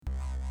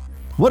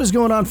What is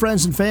going on,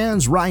 friends and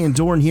fans? Ryan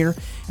Dorn here.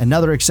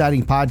 Another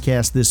exciting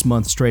podcast this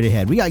month straight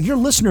ahead. We got your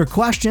listener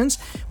questions.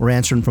 We're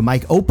answering from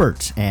Mike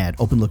Opert at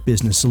Open Look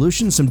Business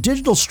Solutions, some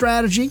digital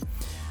strategy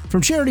from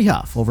Charity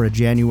Huff over at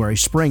January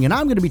Spring. And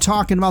I'm going to be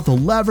talking about the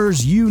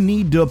levers you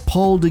need to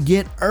pull to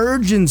get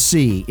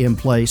urgency in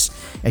place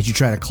as you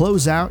try to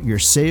close out your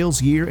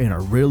sales year in a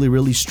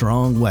really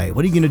strong way.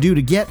 What are you going to do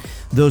to get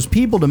those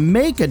people to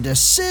make a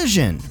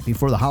decision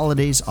before the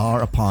holidays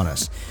are upon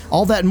us?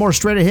 All that and more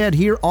straight ahead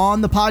here on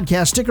the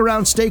podcast. Stick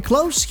around, stay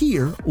close.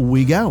 Here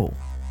we go.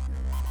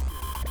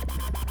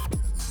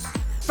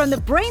 From the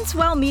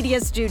Brainswell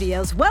Media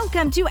Studios,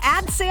 welcome to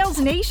Ad Sales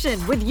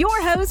Nation with your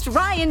host,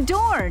 Ryan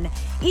Dorn.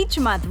 Each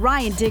month,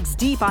 Ryan digs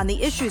deep on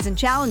the issues and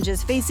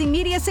challenges facing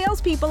media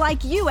salespeople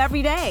like you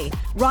every day.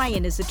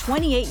 Ryan is a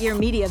 28-year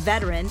media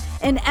veteran,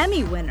 an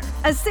Emmy winner,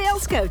 a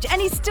sales coach, and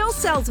he still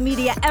sells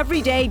media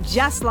every day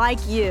just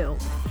like you.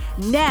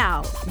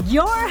 Now,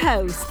 your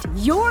host,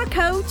 your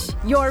coach,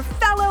 your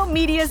fellow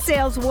media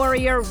sales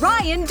warrior,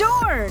 Ryan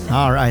Dorn.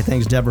 All right,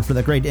 thanks, Deborah, for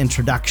the great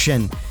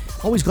introduction.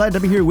 Always glad to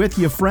be here with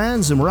you,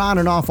 friends, and we're on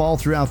and off all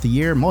throughout the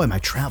year. Boy, my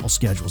travel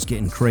schedule's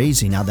getting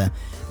crazy. Now the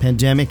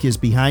pandemic is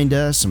behind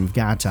us, and we've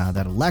got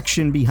that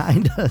election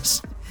behind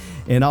us,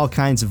 and all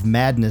kinds of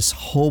madness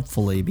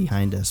hopefully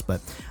behind us.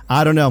 But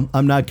I don't know.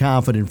 I'm not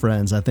confident,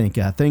 friends. I think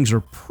things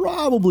are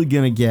probably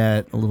going to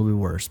get a little bit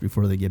worse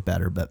before they get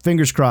better. But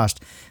fingers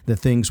crossed that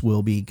things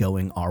will be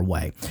going our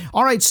way.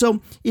 All right,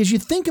 so as you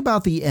think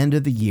about the end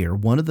of the year,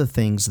 one of the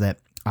things that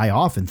I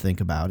often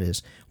think about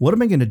is, what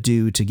am I going to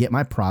do to get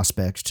my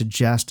prospects to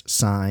just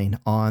sign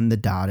on the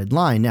dotted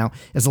line? Now,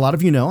 as a lot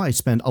of you know, I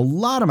spend a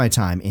lot of my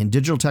time in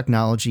digital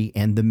technology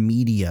and the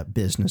media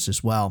business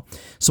as well.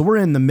 So we're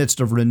in the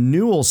midst of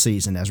renewal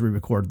season as we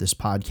record this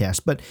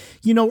podcast. But,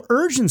 you know,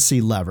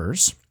 urgency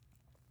levers,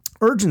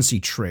 urgency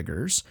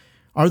triggers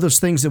are those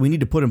things that we need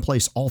to put in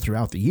place all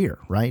throughout the year,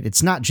 right?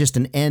 It's not just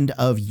an end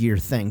of year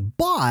thing,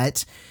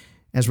 but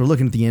as we're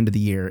looking at the end of the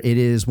year, it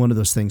is one of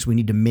those things we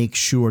need to make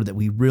sure that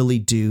we really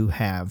do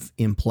have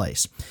in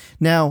place.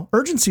 Now,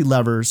 urgency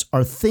levers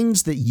are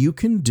things that you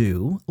can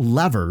do,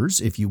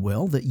 levers, if you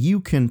will, that you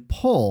can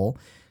pull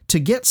to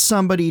get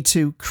somebody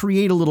to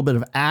create a little bit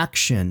of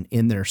action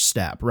in their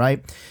step,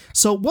 right?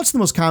 So what's the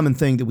most common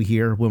thing that we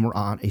hear when we're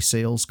on a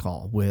sales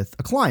call with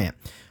a client?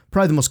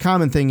 Probably the most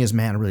common thing is,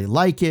 man, I really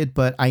like it,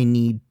 but I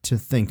need to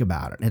think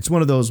about it. And it's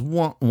one of those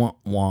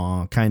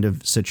wah kind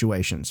of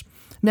situations.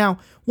 Now,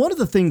 one of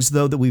the things,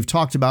 though, that we've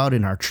talked about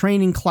in our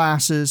training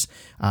classes,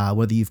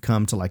 whether you've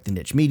come to like the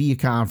Niche Media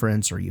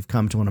Conference or you've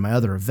come to one of my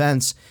other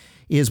events,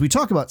 is we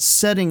talk about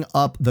setting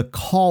up the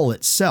call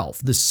itself,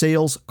 the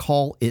sales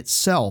call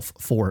itself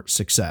for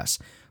success.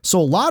 So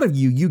a lot of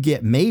you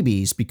get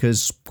maybes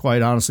because,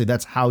 quite honestly,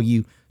 that's how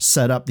you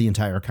set up the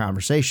entire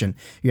conversation.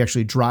 You're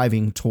actually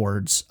driving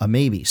towards a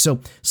maybe. So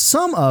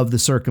some of the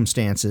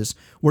circumstances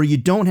where you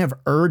don't have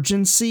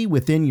urgency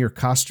within your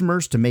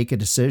customers to make a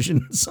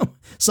decision,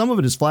 some of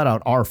it is flat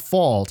out our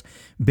fault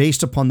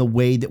based upon the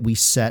way that we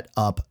set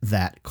up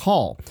that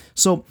call.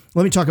 So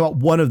let me talk about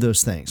one of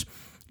those things.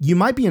 You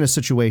might be in a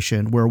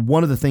situation where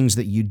one of the things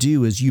that you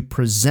do is you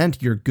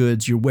present your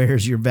goods, your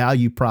wares, your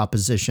value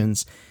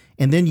propositions,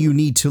 and then you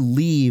need to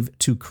leave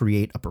to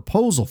create a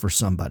proposal for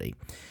somebody.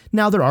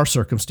 Now, there are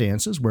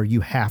circumstances where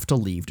you have to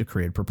leave to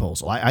create a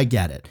proposal. I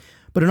get it.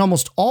 But in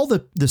almost all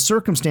the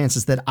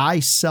circumstances that I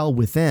sell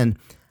within,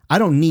 I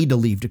don't need to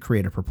leave to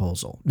create a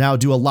proposal. Now,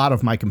 do a lot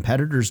of my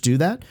competitors do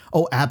that?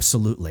 Oh,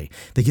 absolutely.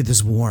 They get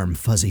this warm,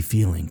 fuzzy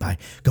feeling by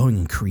going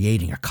and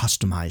creating a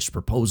customized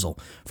proposal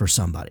for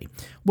somebody.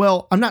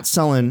 Well, I'm not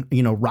selling,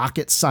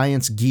 rocket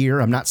science gear.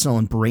 I'm not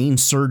selling brain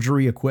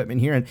surgery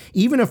equipment here. And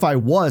even if I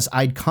was,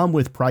 I'd come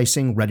with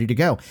pricing ready to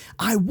go.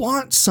 I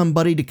want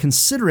somebody to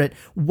consider it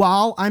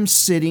while I'm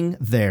sitting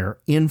there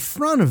in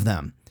front of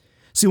them.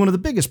 See, one of the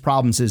biggest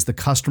problems is the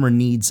customer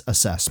needs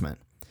assessment.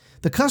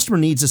 The customer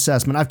needs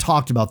assessment, I've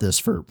talked about this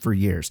for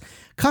years.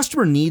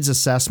 Customer needs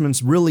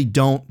assessments really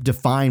don't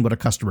define what a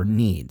customer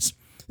needs.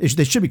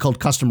 They should be called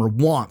customer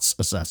wants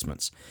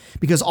assessments,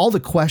 because all the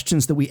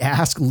questions that we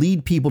ask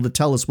lead people to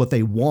tell us what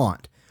they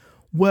want.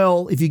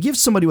 Well, if you give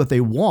somebody what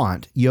they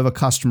want, you have a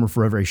customer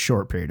for a very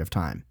short period of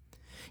time.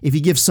 If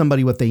you give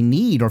somebody what they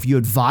need, or if you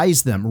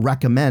advise them,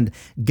 recommend,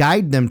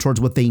 guide them towards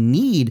what they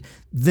need,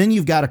 then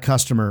you've got a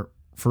customer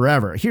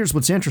forever. Here's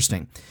what's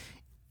interesting.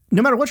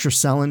 No matter what you're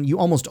selling, you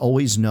almost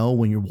always know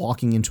when you're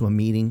walking into a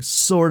meeting,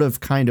 sort of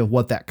kind of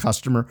what that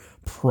customer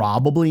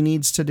probably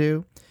needs to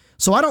do.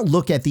 So I don't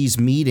look at these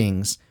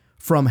meetings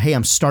from, hey,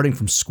 I'm starting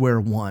from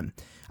square one.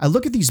 I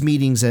look at these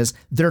meetings as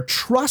they're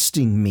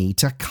trusting me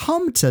to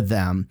come to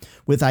them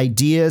with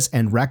ideas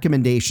and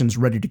recommendations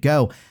ready to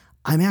go.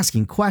 I'm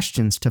asking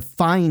questions to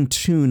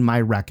fine-tune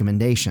my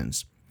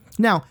recommendations.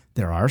 Now,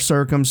 there are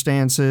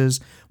circumstances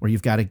where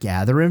you've got to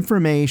gather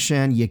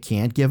information. You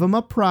can't give them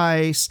a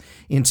price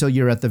until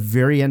you're at the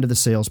very end of the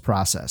sales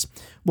process.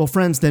 Well,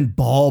 friends, then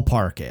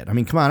ballpark it. I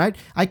mean, come on,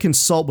 I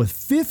consult with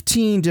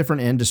 15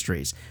 different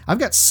industries. I've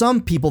got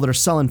some people that are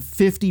selling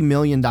 $50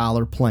 million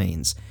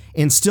planes,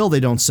 And still they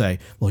don't say,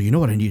 well, you know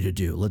what I need to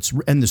do? Let's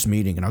end this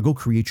meeting and I'll go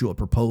create you a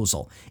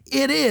proposal.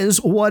 It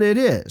is what it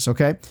is,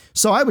 okay?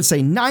 So I would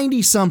say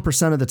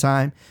 90% of the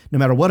time, no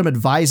matter what I'm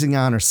advising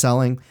on or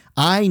selling,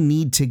 I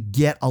need to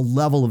get a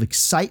level of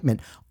excitement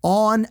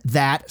on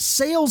that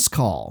sales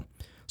call.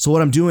 So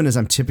what I'm doing is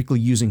I'm typically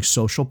using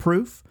social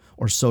proof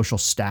or social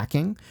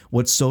stacking.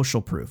 What's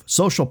social proof?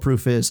 Social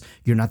proof is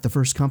you're not the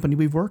first company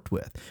we've worked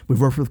with.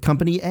 We've worked with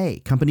company A,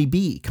 company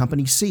B,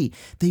 company C.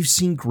 They've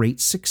seen great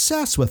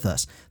success with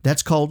us.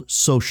 That's called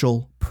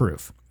social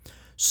proof.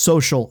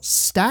 Social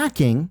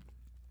stacking,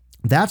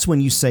 that's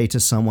when you say to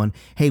someone,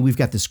 hey, we've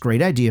got this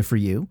great idea for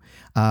you.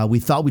 We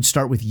thought we'd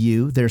start with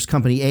you. There's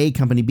company A,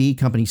 company B,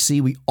 company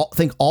C. We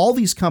think all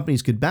these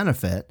companies could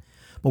benefit,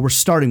 but we're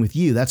starting with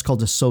you. That's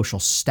called a social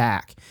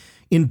stack.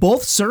 In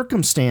both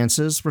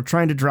circumstances, we're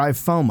trying to drive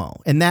FOMO,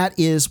 and that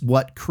is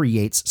what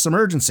creates some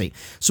urgency.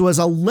 So as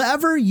a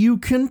lever you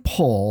can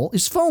pull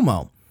is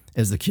FOMO,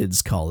 as the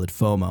kids call it,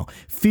 FOMO,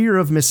 fear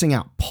of missing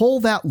out.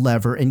 Pull that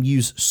lever and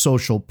use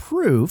social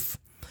proof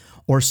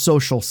or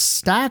social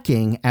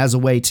stacking as a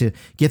way to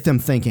get them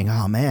thinking,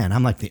 oh man,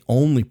 I'm like the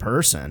only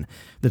person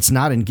that's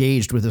not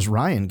engaged with this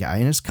Ryan guy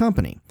and his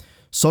company.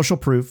 Social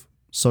proof,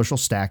 social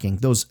stacking,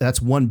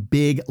 that's one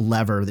big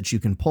lever that you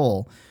can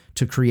pull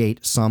to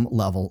create some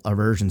level of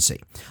urgency.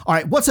 All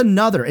right, what's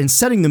another? And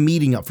setting the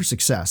meeting up for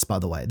success, by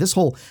the way. This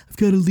whole, I've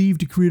got to leave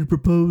to create a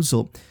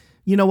proposal.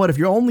 You know what? If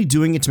you're only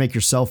doing it to make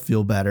yourself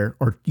feel better,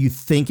 or you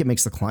think it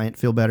makes the client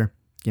feel better,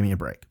 give me a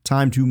break.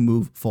 Time to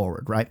move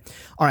forward, right?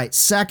 All right,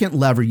 second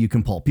lever you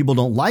can pull. People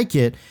don't like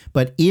it,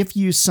 but if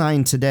you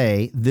sign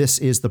today, this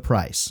is the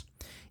price.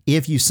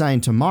 If you sign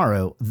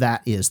tomorrow,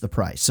 that is the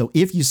price. So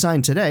if you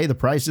sign today, the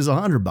price is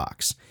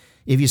 $100.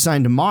 If you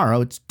sign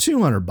tomorrow, it's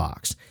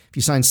 $200. If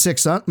you sign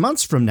 6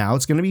 months from now,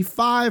 it's going to be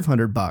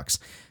 $500.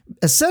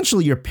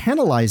 Essentially, you're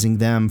penalizing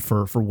them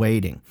for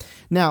waiting.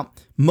 Now,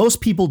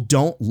 most people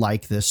don't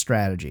like this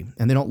strategy,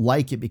 and they don't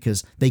like it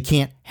because they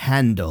can't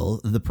handle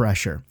the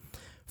pressure.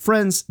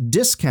 Friends,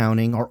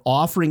 discounting or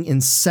offering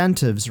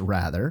incentives,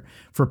 rather,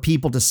 for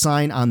people to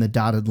sign on the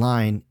dotted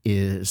line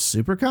is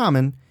super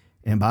common.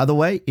 And by the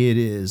way, it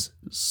is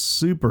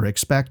super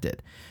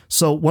expected.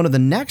 So one of the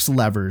next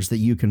levers that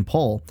you can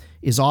pull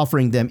is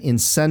offering them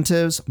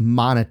incentives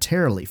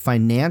monetarily,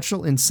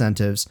 financial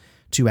incentives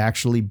to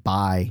actually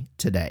buy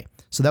today.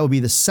 So that would be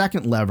the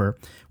second lever,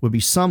 would be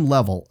some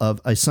level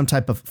of some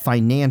type of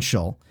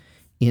financial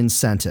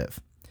incentive.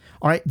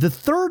 All right, the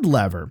third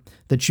lever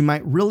that you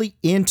might really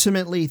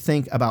intimately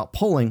think about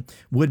pulling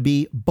would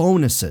be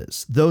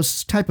bonuses,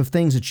 those type of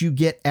things that you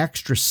get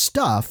extra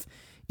stuff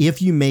if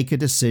you make a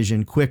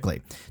decision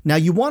quickly. Now,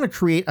 you want to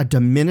create a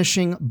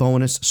diminishing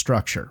bonus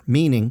structure,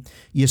 meaning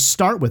you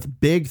start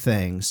with big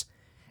things,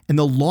 and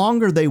the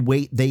longer they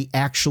wait, they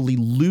actually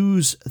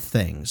lose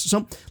things.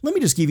 So let me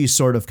just give you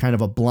sort of kind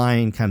of a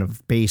blind, kind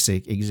of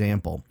basic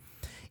example.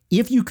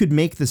 If you could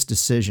make this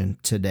decision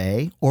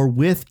today or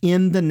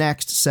within the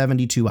next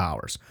 72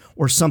 hours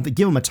or something,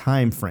 give them a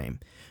time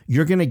frame,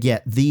 you're going to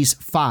get these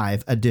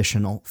 5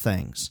 additional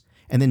things,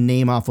 and then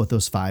name off what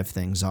those 5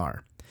 things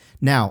are.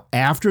 Now,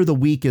 after the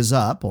week is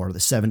up, or the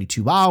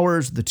 72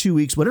 hours, the 2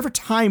 weeks, whatever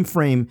time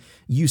frame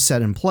you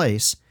set in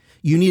place,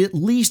 you need at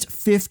least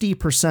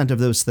 50% of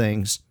those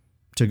things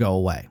to go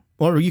away.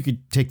 Or you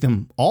could take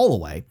them all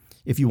away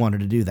if you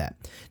wanted to do that.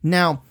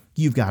 Now,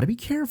 you've got to be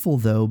careful,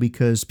 though,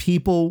 because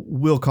people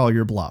will call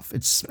your bluff.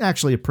 It's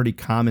actually a pretty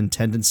common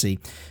tendency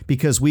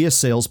because we as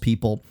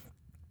salespeople,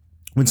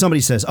 when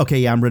somebody says, okay,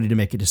 yeah, I'm ready to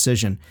make a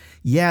decision.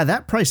 Yeah,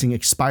 that pricing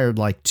expired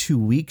like 2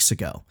 weeks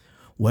ago.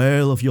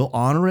 Well, if you'll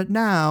honor it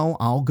now,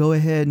 I'll go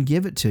ahead and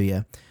give it to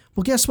you.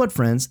 Well, guess what,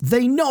 friends?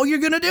 They know you're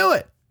going to do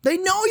it. They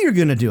know you're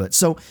going to do it.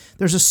 So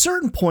there's a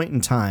certain point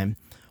in time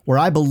where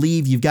I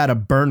believe you've got to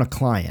burn a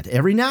client.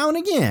 Every now and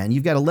again,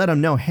 you've got to let them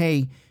know,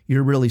 hey,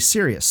 you're really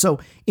serious. So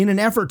in an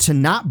effort to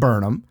not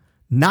burn them,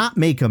 not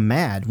make them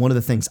mad, one of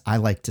the things I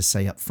like to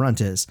say up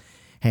front is,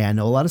 hey, I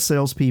know a lot of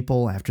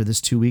salespeople after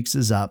this 2 weeks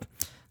is up,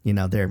 you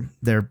know, they're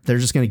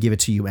just going to give it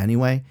to you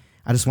anyway.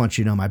 I just want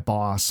you to know my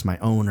boss, my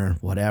owner,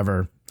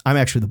 whatever, I'm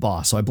actually the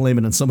boss, so I blame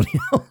it on somebody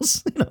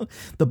else.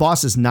 The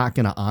boss is not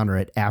going to honor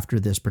it after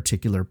this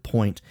particular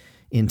point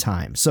in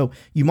time. So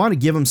you want to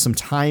give them some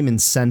time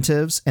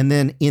incentives. And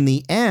then in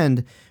the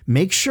end,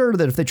 make sure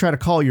that if they try to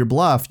call your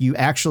bluff, you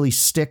actually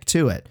stick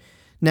to it.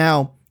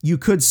 Now, you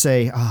could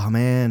say, oh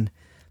man,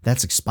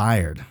 that's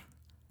expired.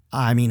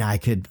 I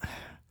could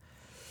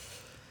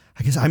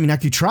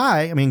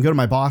try. Go to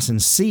my boss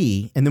and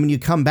see. And then when you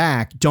come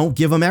back, don't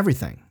give them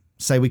everything.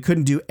 Say we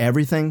couldn't do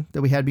everything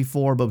that we had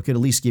before, but we could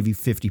at least give you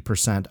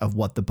 50% of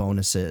what the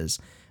bonus is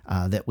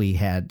that we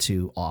had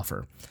to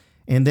offer.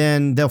 And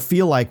then they'll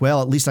feel like,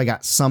 well, at least I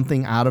got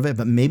something out of it.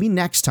 But maybe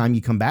next time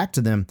you come back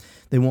to them,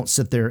 they won't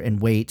sit there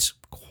and wait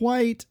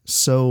quite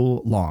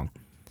so long.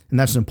 And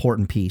that's an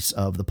important piece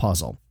of the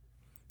puzzle.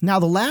 Now,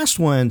 the last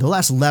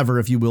lever,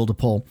 if you will, to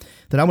pull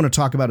that I want to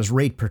talk about is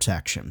rate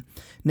protection.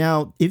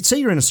 Now, say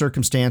you're in a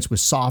circumstance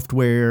with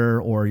software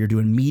or you're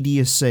doing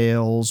media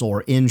sales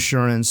or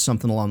insurance,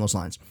 something along those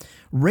lines.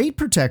 Rate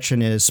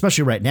protection is,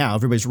 especially right now,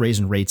 everybody's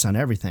raising rates on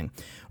everything.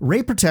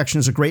 Rate protection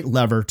is a great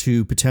lever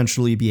to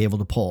potentially be able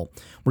to pull,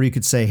 where you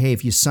could say, hey,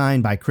 if you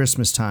sign by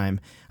Christmas time,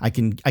 I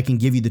can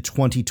give you the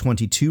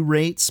 2022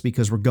 rates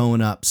because we're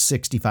going up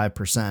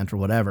 65% or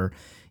whatever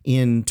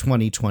in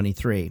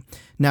 2023.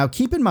 Now,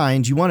 keep in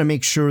mind, you want to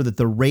make sure that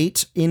the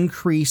rate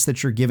increase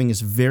that you're giving is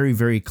very,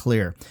 very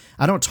clear.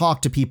 I don't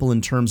talk to people in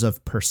terms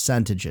of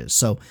percentages.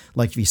 So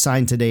like if you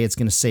sign today, it's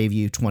going to save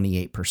you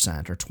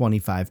 28% or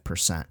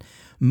 25%.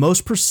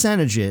 Most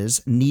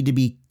percentages need to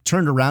be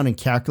turned around and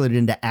calculated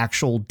into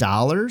actual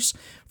dollars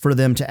for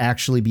them to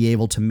actually be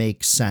able to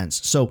make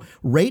sense. So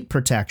rate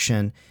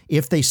protection,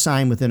 if they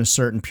sign within a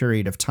certain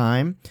period of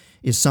time,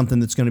 is something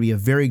that's going to be a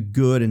very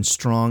good and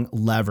strong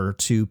lever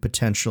to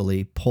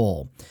potentially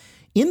pull.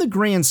 In the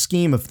grand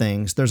scheme of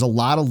things, there's a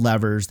lot of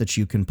levers that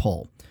you can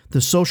pull.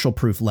 The social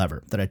proof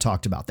lever that I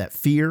talked about, that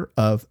fear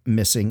of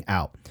missing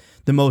out.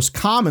 The most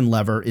common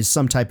lever is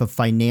some type of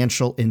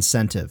financial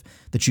incentive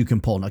that you can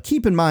pull. Now,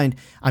 keep in mind,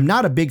 I'm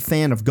not a big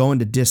fan of going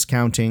to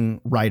discounting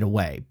right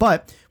away,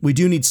 but we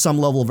do need some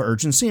level of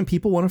urgency and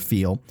people want to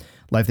feel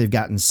like they've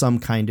gotten some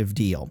kind of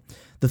deal.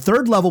 The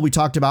third level we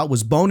talked about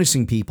was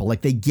bonusing people,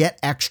 like they get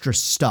extra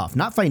stuff,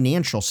 not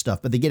financial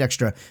stuff, but they get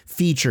extra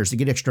features, they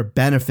get extra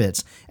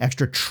benefits,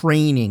 extra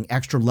training,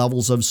 extra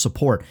levels of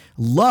support.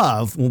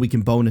 Love when we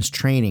can bonus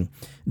training.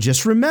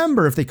 Just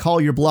remember, if they call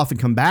your bluff and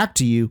come back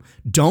to you,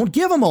 don't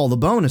give them all the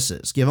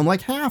bonuses. Give them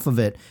like half of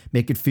it.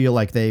 Make it feel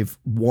like they've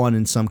won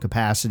in some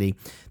capacity.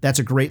 That's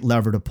a great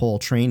lever to pull,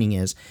 training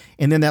is.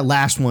 And then that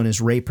last one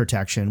is rate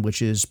protection,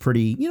 which is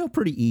pretty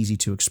easy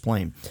to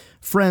explain.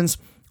 Friends,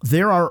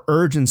 there are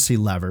urgency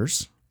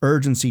levers,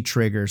 urgency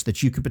triggers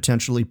that you could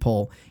potentially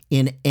pull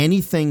in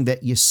anything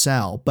that you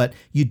sell, but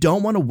you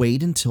don't want to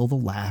wait until the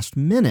last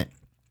minute.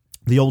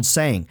 The old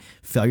saying,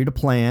 failure to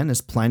plan is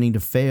planning to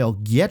fail.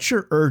 Get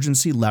your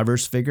urgency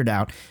levers figured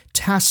out,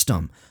 test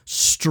them,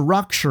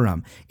 structure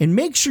them, and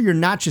make sure you're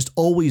not just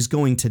always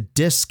going to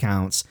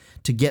discounts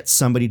to get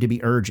somebody to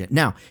be urgent.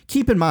 Now,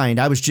 keep in mind,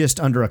 I was just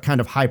under a kind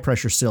of high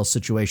pressure sales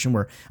situation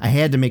where I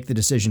had to make the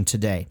decision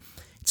today.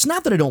 It's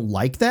not that I don't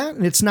like that,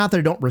 and it's not that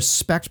I don't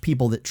respect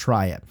people that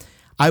try it.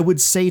 I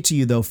would say to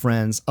you, though,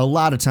 friends, a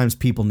lot of times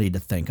people need to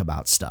think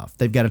about stuff.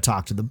 They've got to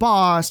talk to the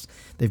boss.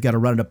 They've got to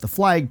run it up the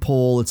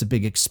flagpole. It's a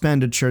big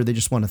expenditure. They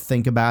just want to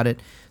think about it.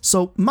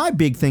 So my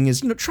big thing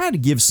is, try to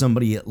give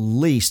somebody at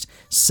least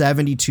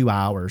 72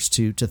 hours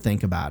to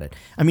think about it.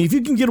 I mean, if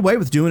you can get away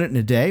with doing it in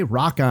a day,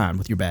 rock on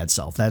with your bad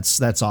self.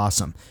 That's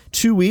awesome.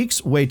 2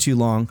 weeks, way too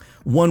long.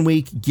 1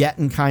 week,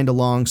 getting kind of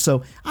long.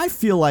 So I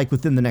feel like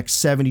within the next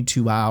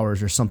 72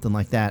 hours or something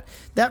like that,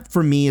 that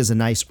for me is a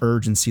nice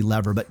urgency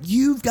lever. But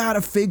you've got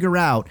to figure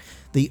out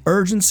the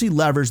urgency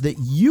levers that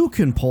you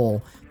can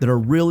pull that are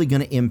really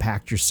going to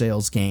impact your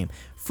sales game.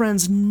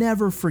 Friends,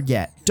 never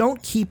forget,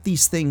 don't keep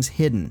these things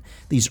hidden.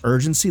 These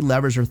urgency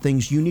levers are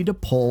things you need to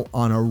pull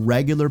on a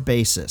regular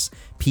basis.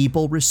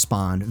 People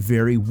respond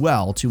very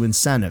well to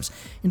incentives.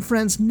 And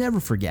friends, never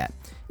forget,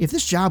 if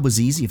this job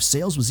was easy, if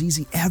sales was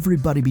easy,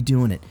 everybody be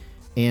doing it.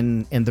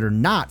 And they're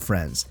not,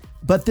 friends.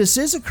 But this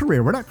is a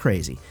career. We're not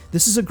crazy.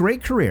 This is a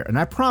great career. And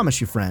I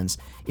promise you, friends,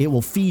 it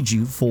will feed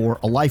you for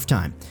a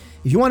lifetime.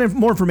 If you want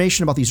more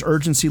information about these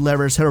urgency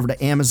levers, head over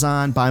to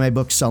Amazon, buy my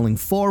book, Selling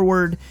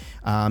Forward.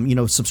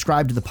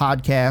 Subscribe to the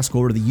podcast, go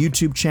over to the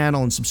YouTube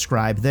channel and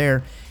subscribe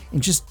there.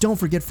 And just don't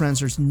forget, friends,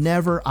 there's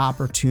never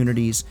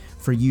opportunities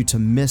for you to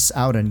miss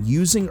out on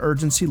using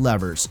urgency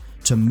levers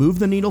to move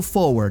the needle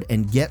forward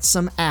and get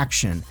some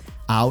action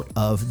out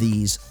of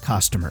these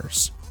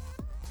customers.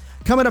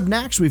 Coming up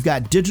next, we've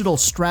got digital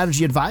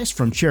strategy advice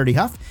from Charity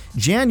Huff,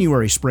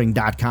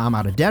 JanuarySpring.com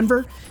out of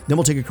Denver. Then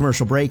we'll take a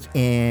commercial break,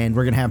 and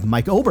we're going to have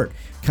Mike Obert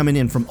coming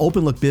in from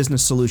Open Look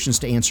Business Solutions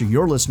to answer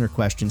your listener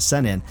questions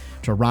sent in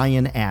to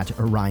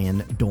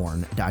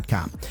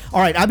Ryan@RyanDorn.com.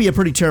 All right, I'd be a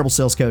pretty terrible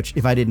sales coach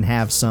if I didn't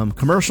have some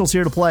commercials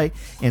here to play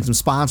and some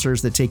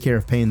sponsors that take care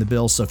of paying the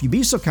bills. So if you'd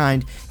be so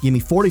kind, give me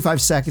 45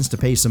 seconds to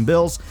pay some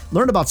bills,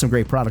 learn about some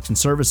great products and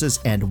services,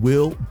 and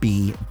we'll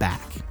be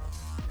back.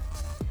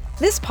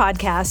 This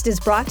podcast is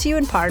brought to you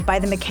in part by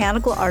the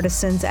mechanical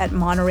artisans at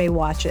Monterey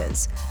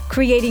Watches,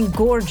 creating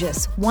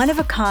gorgeous,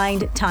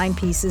 one-of-a-kind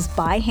timepieces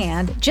by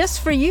hand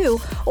just for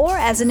you or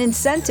as an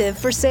incentive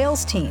for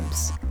sales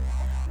teams.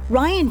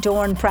 Ryan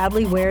Dorn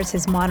proudly wears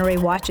his Monterey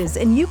watches,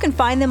 and you can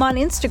find them on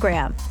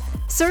Instagram.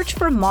 Search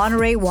for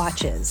Monterey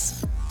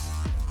Watches.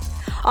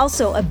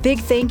 Also, a big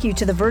thank you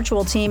to the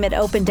virtual team at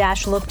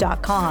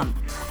open-look.com,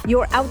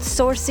 your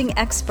outsourcing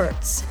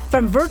experts.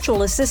 From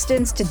virtual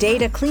assistants to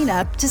data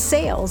cleanup to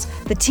sales,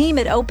 the team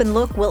at Open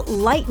Look will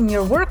lighten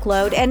your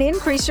workload and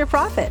increase your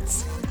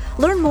profits.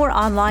 Learn more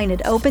online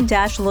at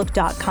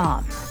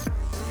open-look.com.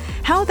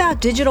 How about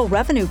digital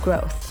revenue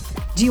growth?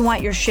 Do you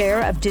want your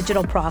share of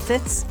digital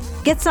profits?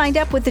 Get signed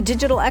up with the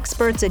digital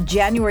experts at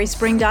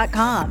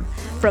JanuarySpring.com.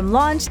 From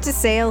launch to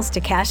sales to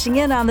cashing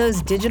in on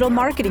those digital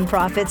marketing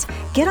profits,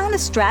 get on a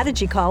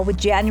strategy call with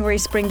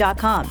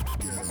JanuarySpring.com.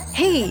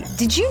 Hey,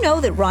 did you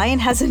know that Ryan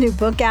has a new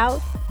book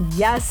out?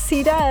 Yes,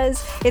 he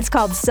does. It's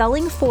called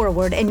Selling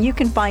Forward, and you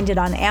can find it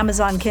on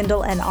Amazon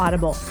Kindle and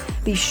Audible.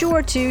 Be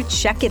sure to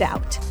check it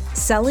out.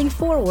 Selling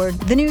Forward,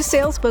 the new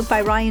sales book by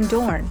Ryan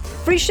Dorn.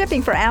 Free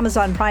shipping for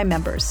Amazon Prime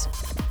members.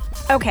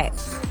 Okay,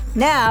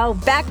 now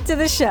back to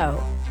the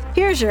show.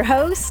 Here's your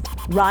host,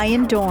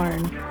 Ryan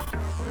Dorn.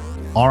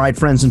 All right,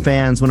 friends and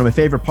fans, one of my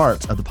favorite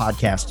parts of the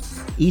podcast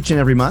each and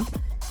every month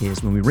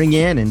is when we ring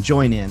in and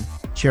join in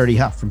Charity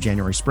Huff from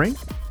January Spring.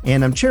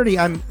 And Charity,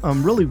 I'm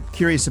really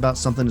curious about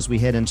something as we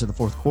head into the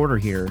fourth quarter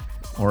here,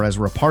 or as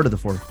we're a part of the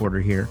fourth quarter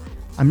here.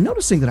 I'm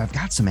noticing that I've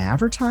got some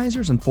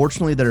advertisers,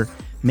 unfortunately, that are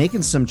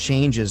making some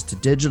changes to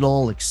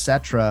digital,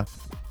 etc.,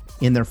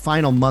 in their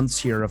final months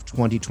here of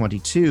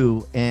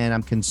 2022. And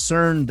I'm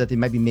concerned that they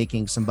might be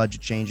making some budget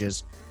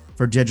changes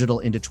for digital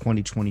into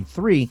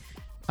 2023.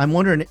 I'm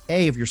wondering,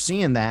 A, if you're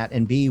seeing that,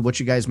 and B, what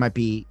you guys might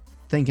be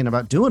thinking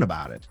about doing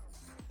about it.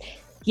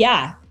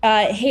 Yeah.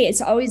 Hey, it's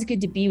always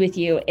good to be with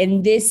you.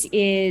 And this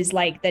is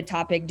like the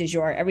topic du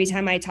jour. Every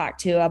time I talk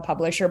to a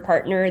publisher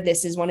partner,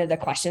 this is one of the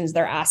questions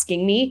they're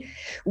asking me.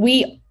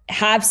 We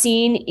have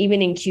seen,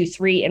 even in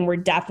Q3, and we're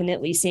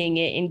definitely seeing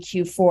it in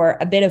Q4,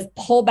 a bit of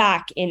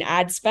pullback in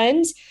ad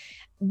spend.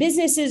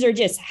 Businesses are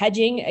just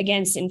hedging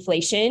against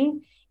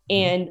inflation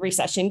and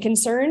recession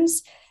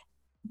concerns.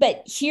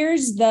 But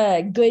here's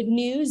the good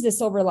news, the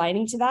silver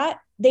lining to that.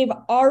 They've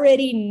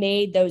already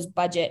made those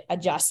budget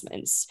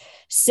adjustments.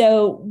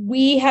 So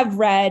we have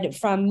read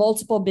from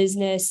multiple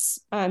business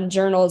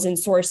journals and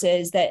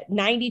sources that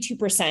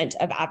 92%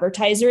 of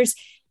advertisers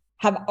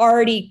have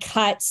already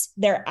cut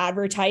their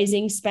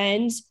advertising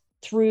spend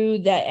through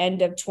the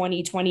end of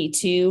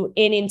 2022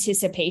 in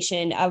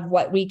anticipation of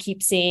what we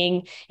keep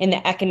seeing in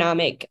the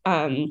economic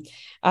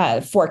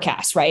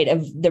forecast, right?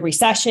 Of the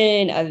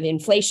recession, of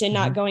inflation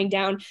not going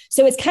down.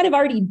 So it's kind of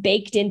already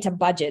baked into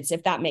budgets,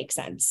 if that makes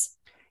sense.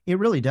 It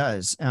really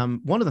does.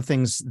 One of the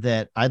things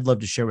that I'd love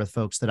to share with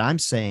folks that I'm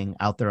saying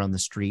out there on the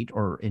street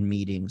or in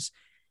meetings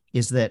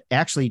is that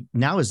actually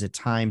now is a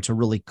time to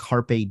really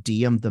carpe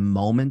diem the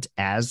moment.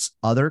 As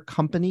other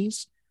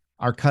companies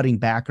are cutting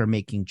back or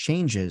making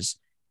changes,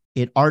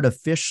 it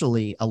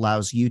artificially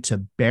allows you to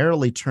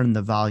barely turn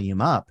the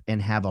volume up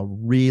and have a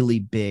really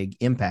big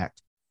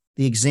impact.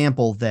 The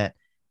example that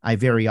I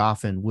very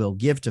often will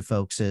give to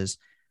folks is,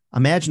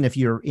 imagine if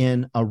you're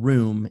in a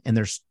room and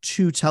there's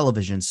 2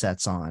 television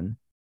sets on.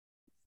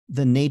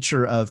 The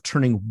nature of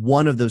turning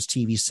one of those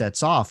TV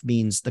sets off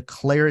means the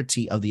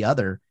clarity of the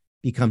other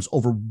becomes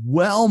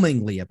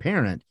overwhelmingly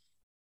apparent,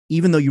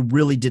 even though you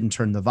really didn't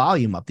turn the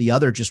volume up. The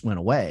other just went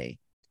away.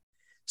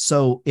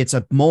 So it's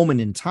a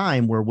moment in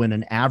time where when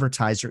an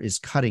advertiser is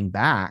cutting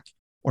back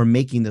or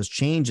making those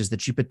changes,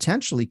 that you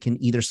potentially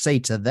can either say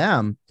to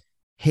them,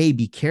 hey,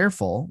 be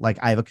careful, like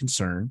I have a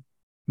concern.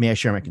 May I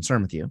share my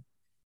concern with you?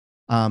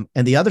 And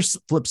the other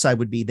flip side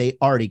would be they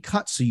already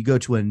cut. So you go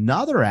to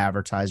another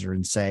advertiser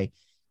and say,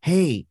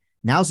 hey,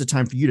 now's the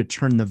time for you to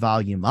turn the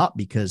volume up,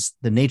 because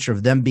the nature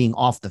of them being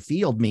off the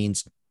field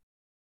means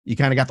you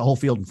kind of got the whole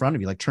field in front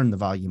of you, like turn the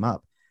volume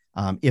up.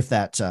 If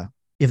that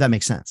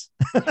makes sense.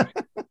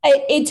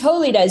 It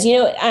totally does. You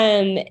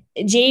know,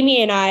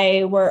 Jamie and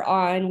I were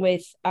on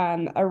with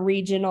a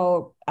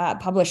regional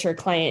publisher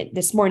client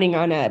this morning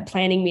on a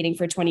planning meeting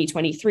for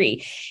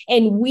 2023,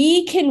 and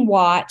we can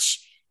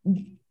watch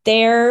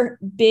their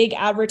big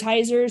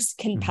advertisers,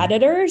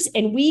 competitors,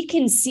 and we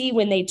can see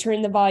when they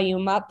turn the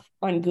volume up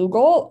on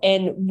Google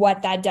and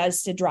what that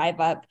does to drive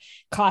up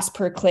cost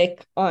per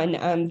click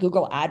on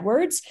Google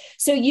AdWords.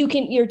 So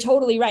you're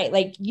totally right.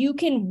 Like you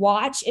can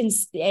watch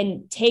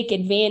and take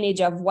advantage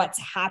of what's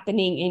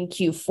happening in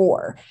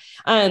Q4.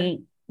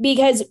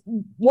 Because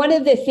one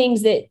of the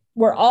things that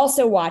we're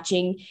also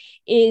watching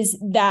is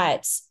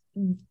that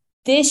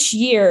this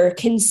year,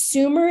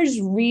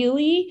 consumers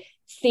really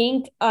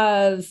think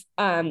of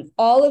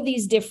all of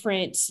these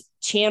different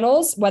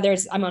channels, whether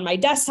it's I'm on my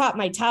desktop,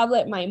 my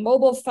tablet, my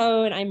mobile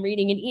phone, I'm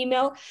reading an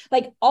email,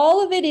 like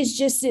all of it is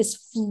just this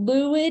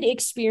fluid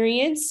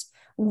experience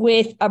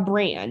with a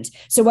brand.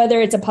 So whether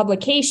it's a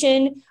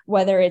publication,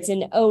 whether it's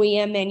an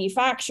OEM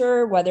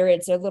manufacturer, whether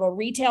it's a little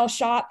retail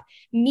shop,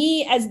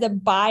 me as the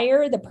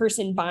buyer, the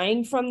person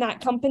buying from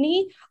that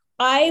company,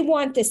 I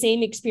want the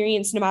same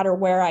experience no matter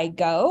where I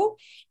go.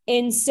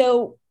 And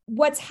so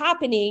what's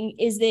happening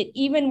is that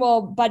even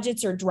while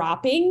budgets are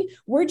dropping,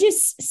 we're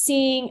just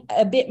seeing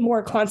a bit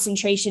more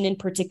concentration in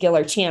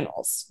particular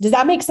channels. Does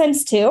that make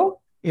sense too?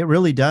 It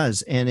really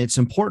does. And it's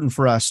important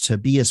for us to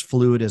be as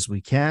fluid as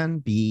we can,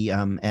 give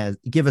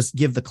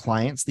the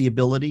clients the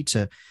ability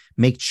to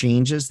make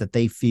changes that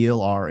they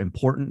feel are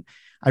important.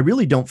 I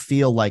really don't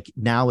feel like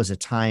now is a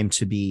time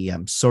to be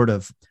sort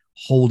of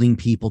holding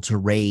people to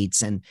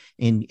rates and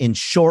in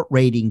short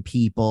rating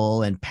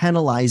people and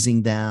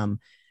penalizing them.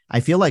 I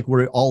feel like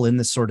we're all in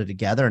this sort of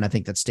together. And I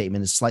think that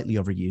statement is slightly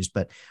overused,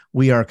 but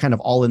we are kind of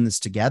all in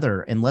this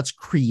together. And let's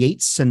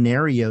create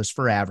scenarios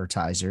for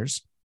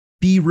advertisers,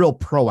 be real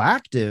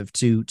proactive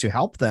to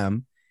help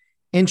them,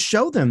 and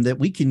show them that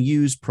we can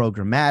use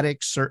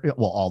programmatic,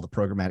 all the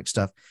programmatic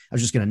stuff. I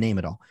was just going to name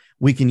it all.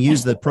 We can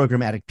use the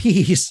programmatic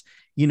piece,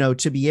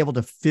 to be able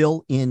to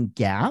fill in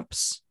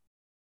gaps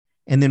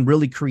and then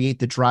really create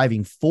the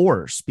driving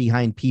force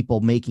behind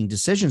people making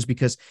decisions.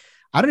 Because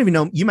I don't even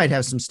know, you might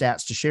have some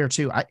stats to share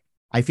too.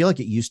 I feel like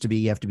it used to be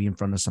you have to be in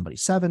front of somebody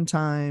 7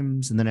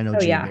 times. And then I know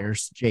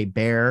Jay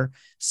Baer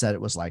said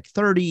it was like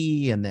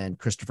 30. And then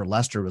Christopher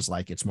Lester was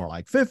like, it's more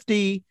like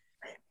 50.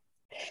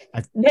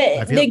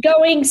 The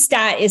going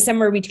stat is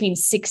somewhere between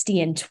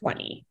 60 and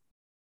 20.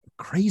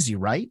 Crazy,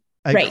 right?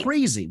 Right.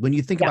 Crazy when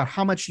you think about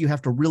how much you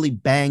have to really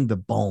bang the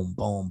boom,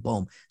 boom,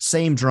 boom,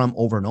 same drum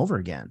over and over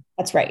again.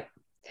 That's right.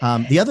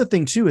 The other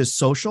thing too is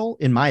social,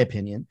 in my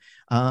opinion.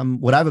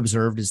 What I've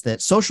observed is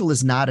that social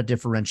is not a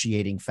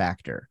differentiating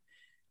factor.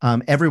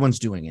 Everyone's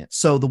doing it.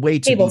 So the way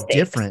to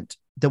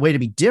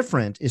be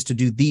different is to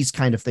do these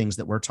kind of things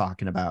that we're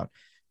talking about,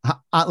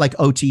 like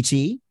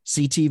OTT,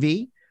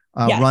 CTV,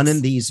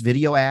 running these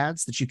video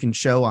ads that you can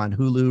show on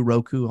Hulu,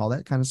 Roku, all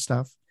that kind of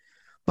stuff.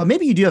 But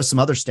maybe you do have some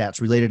other stats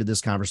related to this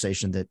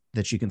conversation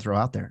that you can throw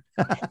out there.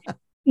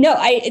 No,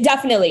 I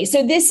definitely.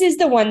 So this is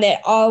the one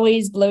that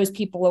always blows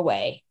people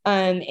away.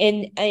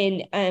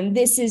 And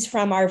this is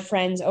from our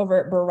friends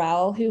over at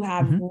Burrell, who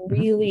have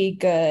really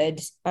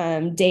good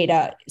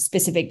data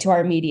specific to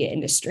our media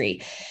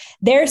industry.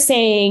 They're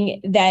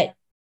saying that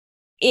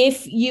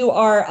if you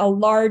are a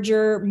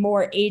larger,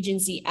 more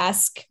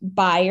agency-esque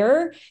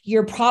buyer,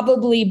 you're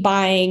probably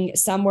buying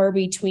somewhere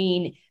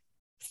between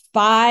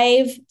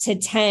 5 to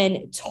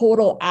 10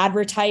 total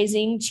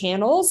advertising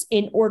channels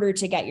in order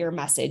to get your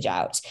message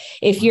out.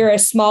 If you're a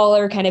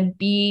smaller kind of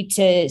B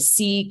to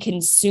C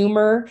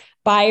consumer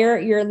buyer,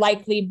 you're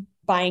likely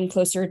buying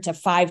closer to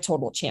 5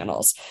 total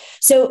channels.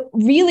 So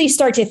really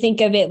start to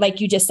think of it like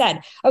you just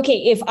said.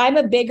 Okay, if I'm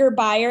a bigger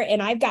buyer and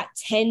I've got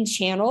 10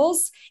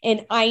 channels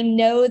and I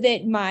know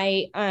that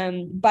my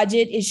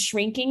budget is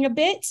shrinking a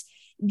bit,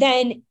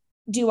 then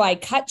do I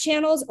cut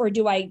channels or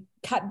do I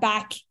cut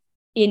back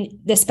in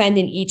the spend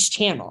in each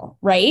channel,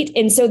 right?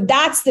 And so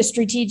that's the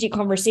strategic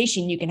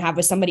conversation you can have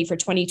with somebody for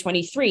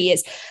 2023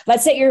 is,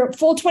 let's set your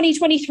full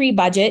 2023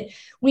 budget.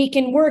 We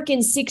can work in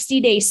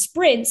 60-day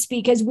sprints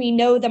because we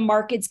know the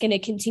market's going to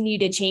continue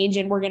to change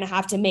and we're going to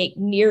have to make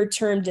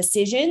near-term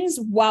decisions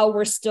while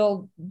we're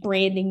still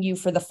branding you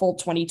for the full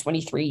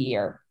 2023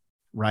 year.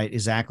 Right,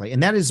 exactly.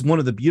 And that is one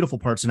of the beautiful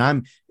parts. And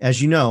I'm, as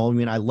you know,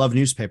 I love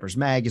newspapers,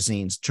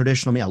 magazines,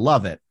 traditional media, I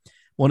love it.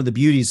 One of the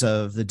beauties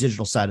of the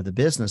digital side of the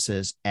business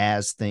is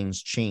as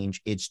things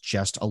change, it's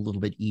just a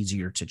little bit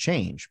easier to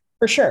change.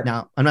 For sure.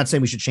 Now, I'm not saying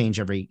we should change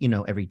every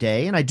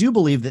day. And I do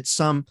believe that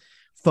some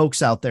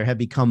folks out there have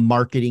become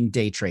marketing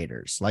day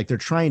traders. Like they're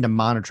trying to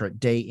monitor it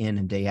day in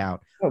and day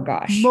out. Oh,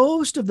 gosh.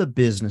 Most of the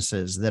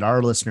businesses that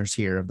our listeners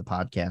hear of the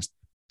podcast,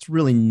 it's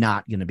really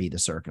not going to be the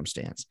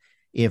circumstance.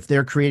 If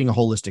they're creating a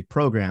holistic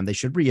program, they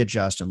should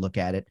readjust and look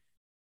at it.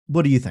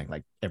 What do you think?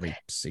 Like every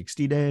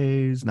 60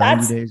 days,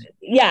 90 days?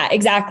 Yeah,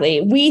 exactly.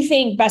 We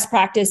think best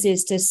practice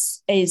is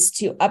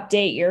to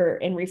update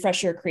and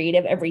refresh your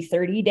creative every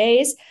 30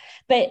 days.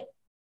 But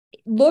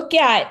look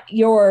at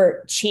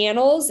your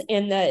channels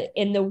in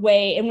the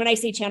way, and when I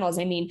say channels,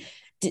 I mean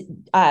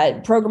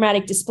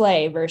programmatic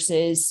display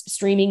versus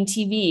streaming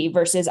TV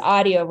versus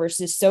audio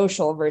versus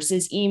social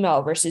versus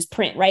email versus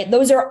print, right?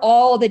 Those are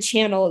all the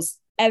channels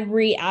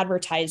every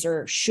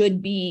advertiser should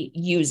be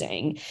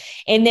using.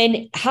 And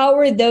then how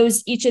are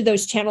each of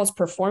those channels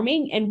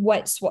performing and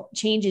what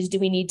changes do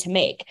we need to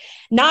make?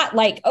 Not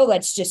like, oh,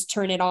 let's just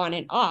turn it on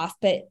and off,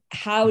 but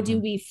how do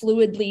we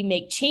fluidly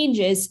make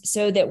changes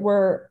so that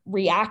we're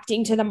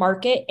reacting to the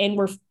market and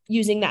we're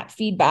using that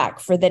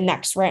feedback for the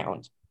next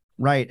round?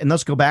 Right. And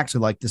let's go back to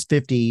like this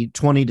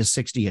 20 to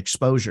 60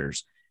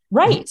 exposures.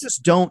 Right. You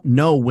just don't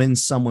know when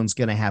someone's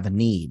going to have a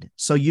need.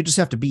 So you just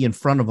have to be in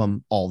front of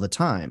them all the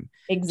time.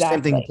 Exactly.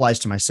 Same thing applies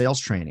to my sales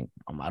training.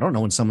 I don't know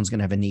when someone's going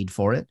to have a need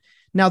for it.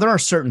 Now, there are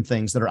certain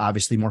things that are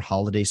obviously more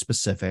holiday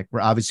specific.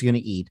 We're obviously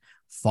going to eat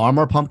far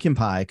more pumpkin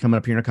pie coming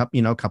up here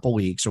in a couple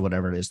weeks or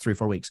whatever it is,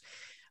 3-4 weeks.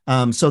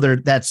 So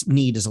that's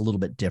need is a little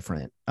bit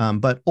different.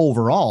 But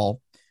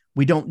overall,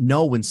 we don't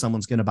know when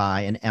someone's going to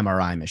buy an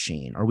MRI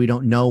machine, or we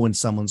don't know when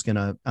someone's going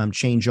to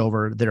change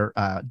over their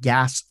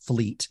gas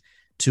fleet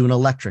to an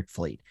electric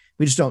fleet.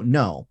 We just don't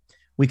know.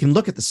 We can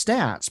look at the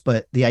stats,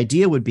 but the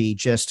idea would be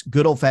just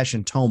good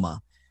old-fashioned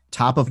TOMA,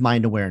 top of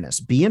mind awareness.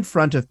 Be in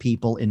front of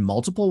people in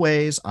multiple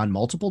ways on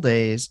multiple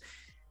days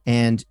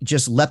and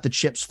just let the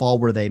chips fall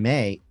where they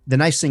may. The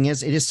nice thing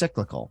is it is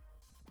cyclical.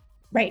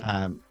 Right.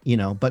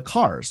 But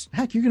cars,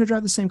 heck, you're going to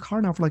drive the same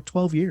car now for like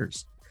 12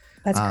 years.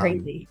 That's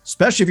crazy.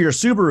 Especially if you're a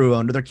Subaru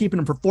owner. They're keeping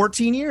them for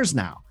 14 years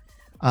now,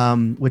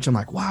 which I'm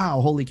like,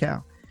 wow, holy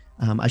cow.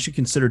 I should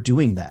consider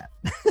doing that.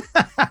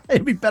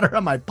 It'd be better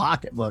on my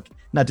pocketbook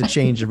not to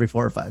change every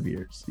 4 or 5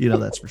 years.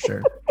 That's for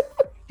sure.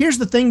 Here's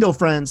the thing, though,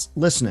 friends,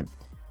 listening.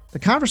 The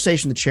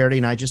conversation that Charity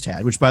and I just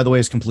had, which, by the way,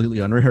 is completely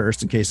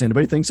unrehearsed in case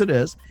anybody thinks it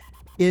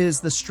is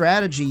the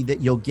strategy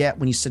that you'll get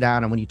when you sit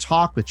down and when you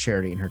talk with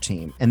Charity and her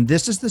team. And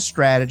this is the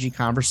strategy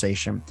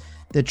conversation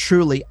that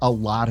truly a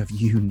lot of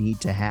you need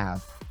to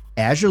have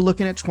as you're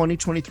looking at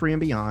 2023 and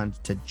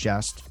beyond to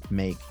just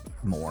make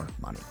more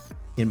money,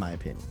 in my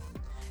opinion.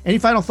 Any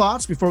final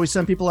thoughts before we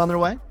send people on their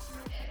way?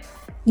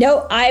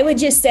 No, I would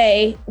just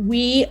say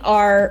we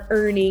are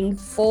earning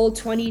full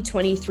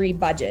 2023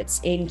 budgets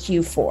in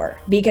Q4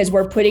 because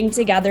we're putting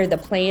together the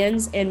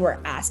plans and we're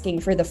asking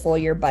for the full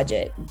year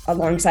budget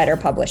alongside our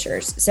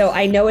publishers. So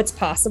I know it's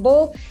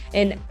possible,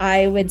 and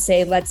I would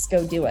say let's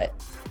go do it.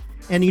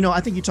 And I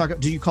think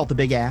do you call it the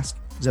big ask?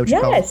 Is that what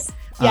you call it?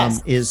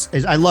 Yes. Is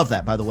I love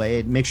that, by the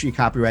way. Make sure you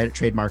copyright it,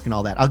 trademark, and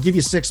all that. I'll give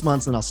you 6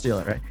 months and I'll steal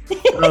it, right?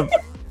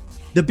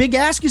 The big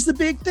ask is the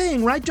big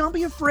thing, right? Don't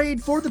be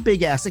afraid for the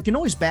big ask. It can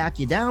always back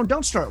you down.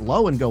 Don't start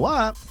low and go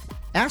up.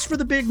 Ask for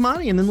the big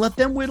money and then let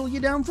them whittle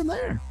you down from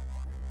there.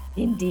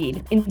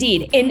 Indeed.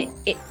 And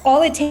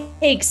all it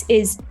takes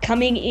is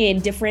coming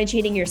in,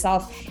 differentiating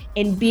yourself,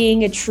 and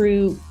being a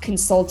true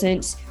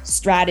consultant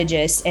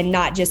strategist and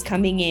not just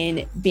coming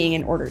in being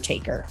an order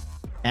taker.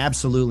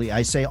 Absolutely.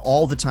 I say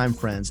all the time,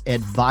 friends,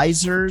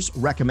 advisors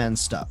recommend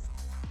stuff.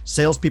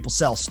 Salespeople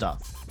sell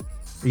stuff.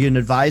 Are you an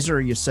advisor or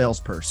are you a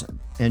salesperson?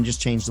 And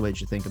just change the way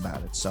that you think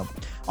about it. So,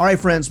 all right,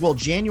 friends. Well,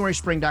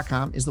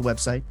 JanuarySpring.com is the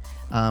website.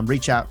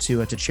 Reach out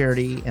to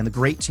Charity and the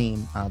great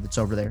team that's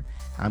over there.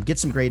 Get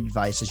some great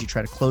advice as you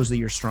try to close the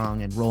year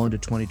strong and roll into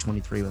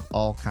 2023 with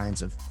all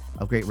kinds of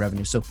great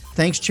revenue. So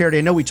thanks, Charity.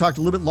 I know we talked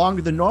a little bit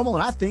longer than normal,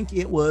 and I think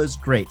it was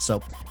great.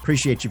 So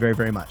appreciate you very,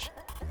 very much.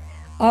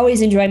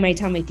 Always enjoy my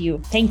time with you.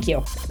 Thank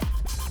you.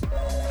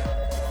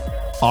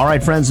 All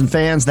right, friends and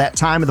fans, that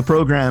time of the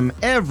program,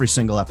 every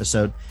single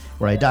episode,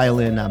 where I dial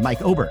in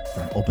Mike Ober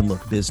from Open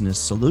Look Business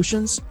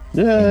Solutions,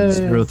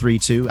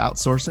 032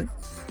 Outsourcing.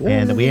 Yay.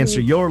 And we answer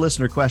your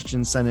listener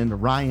questions. Send in to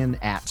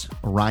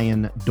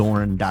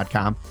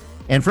ryan@ryandorn.com.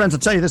 And friends, I'll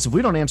tell you this, if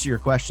we don't answer your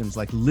questions,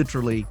 like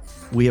literally,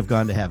 we have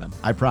gone to heaven.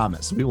 I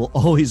promise. We will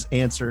always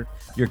answer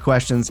your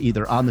questions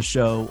either on the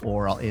show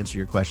or I'll answer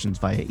your questions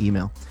via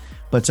email.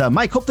 But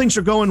Mike, hope things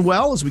are going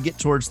well as we get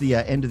towards the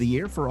end of the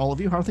year for all of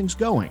you. How are things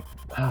going?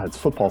 It's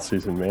football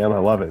season, man. I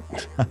love it.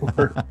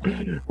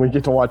 We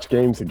get to watch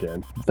games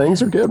again.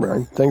 Things are good,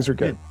 Ryan. Things are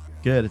good.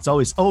 Good. It's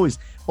always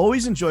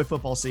enjoy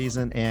football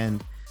season.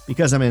 And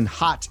because I'm in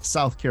hot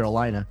South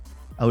Carolina,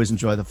 I always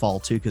enjoy the fall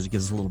too, because it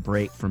gives us a little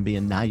break from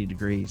being 90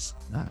 degrees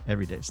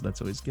every day. So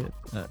that's always good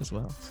as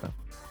well. So,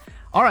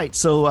 all right.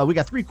 So we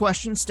got 3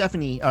 questions.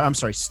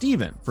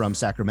 Steven from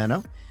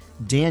Sacramento,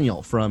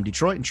 Daniel from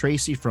Detroit, and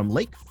Tracy from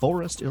Lake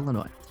Forest,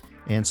 Illinois.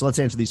 And so let's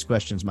answer these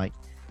questions, Mike.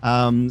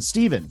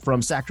 Steven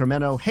from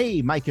Sacramento.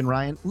 Hey, Mike and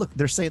Ryan. Look,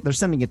 they're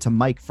sending it to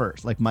Mike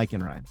first, like Mike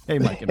and Ryan. Hey,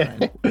 Mike and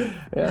Ryan.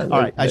 Yeah, all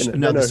right. I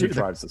know who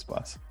drives this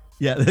bus.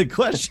 Yeah, the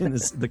question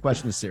is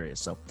serious.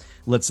 So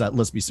let's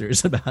be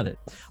serious about it.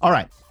 All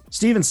right.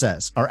 Steven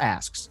asks,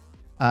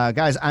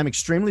 guys, I'm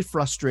extremely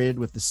frustrated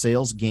with the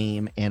sales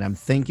game and I'm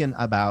thinking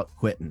about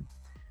quitting.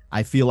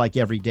 I feel like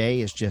every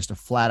day is just a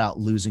flat out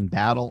losing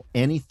battle.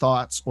 Any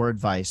thoughts or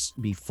advice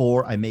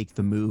before I make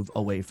the move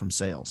away from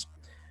sales?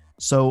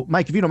 So,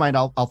 Mike, if you don't mind,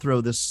 I'll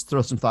throw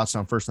some thoughts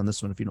down first on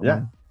this one, if you don't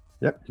mind.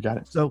 Yep, you got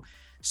it. So,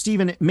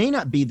 Steven, it may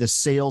not be the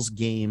sales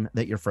game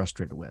that you're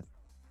frustrated with.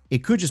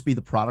 It could just be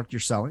the product you're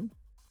selling.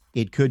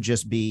 It could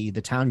just be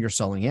the town you're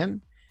selling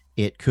in.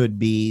 It could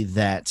be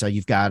that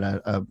you've got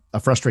a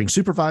frustrating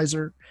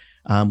supervisor.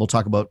 We'll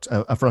talk about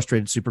a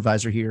frustrated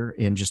supervisor here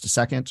in just a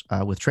second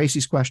with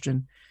Tracy's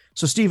question.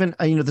 So, Steven,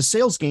 the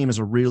sales game is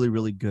a really,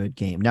 really good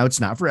game. Now,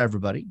 it's not for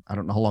everybody. I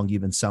don't know how long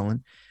you've been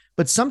selling,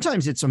 but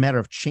sometimes it's a matter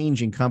of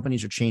changing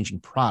companies or changing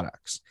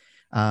products.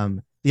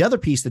 The other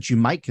piece that you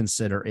might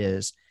consider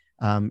is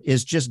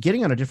just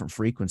getting on a different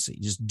frequency,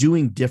 just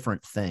doing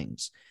different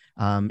things.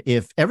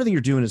 If everything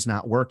you're doing is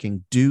not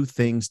working, do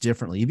things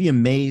differently. You'd be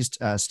amazed,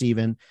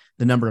 Steven,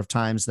 the number of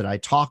times that I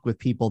talk with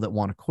people that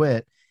want to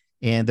quit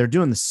and they're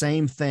doing the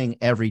same thing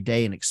every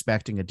day and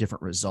expecting a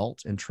different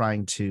result and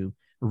trying to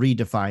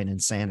redefine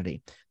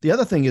insanity. The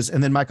other thing is,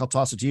 and then Mike, I'll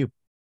toss it to you.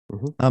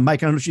 Mm-hmm.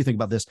 Mike, I don't know what you think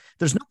about this.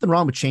 There's nothing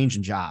wrong with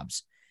changing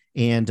jobs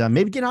and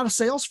maybe get out of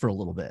sales for a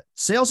little bit.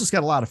 Sales has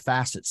got a lot of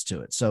facets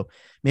to it. So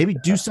maybe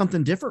do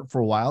something different for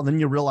a while. Then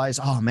you realize,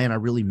 oh man, I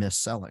really miss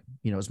selling,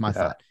 is my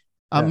thought.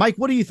 Mike,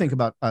 what do you think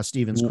about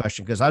Steven's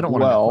question? Because I don't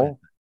want to. Well,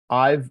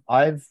 I've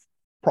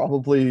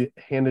probably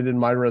handed in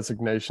my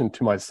resignation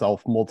to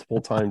myself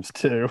multiple times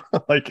too.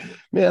 Like,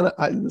 man,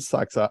 this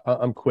sucks.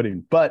 I'm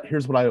quitting. But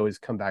here's what I always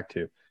come back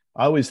to.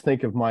 I always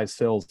think of my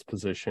sales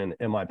position.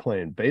 Am I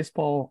playing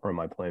baseball or am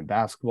I playing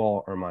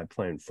basketball or am I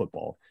playing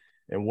football?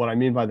 And what I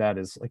mean by that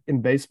is, like,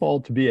 in baseball,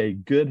 to be a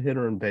good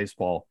hitter in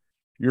baseball,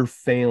 you're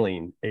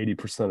failing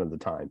 80% of the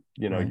time.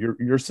 Right.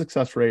 Your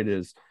success rate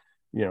is,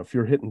 if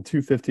you're hitting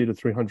 250 to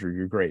 300,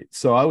 you're great.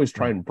 So I always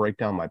try and break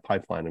down my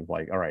pipeline of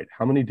like, all right,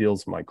 how many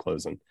deals am I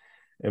closing?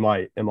 Am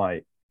I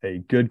a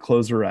good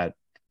closer at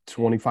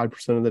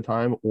 25% of the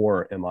time,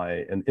 or am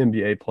I an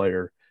NBA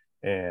player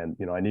and,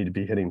 I need to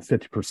be hitting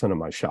 50% of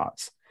my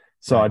shots?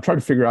 So I try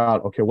to figure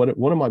out, okay, what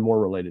am I more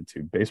related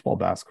to? Baseball,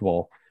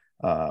 basketball?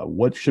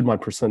 What should my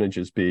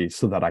percentages be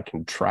so that I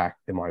can track,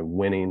 am I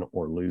winning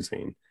or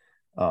losing?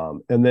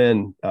 And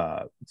then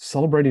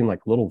celebrating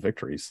like little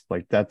victories,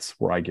 like that's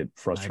where I get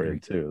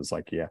frustrated too. Is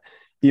like, yeah,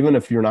 even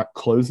if you're not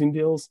closing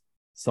deals,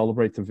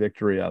 celebrate the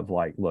victory of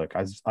like, look,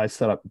 I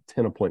set up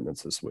 10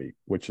 appointments this week,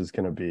 which is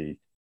going to be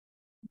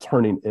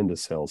turning into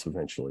sales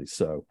eventually.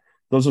 So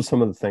those are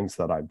some of the things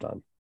that I've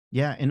done.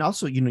 Yeah. And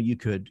also, you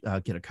could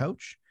get a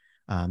coach.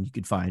 You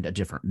could find a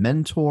different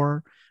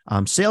mentor.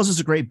 Sales is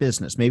a great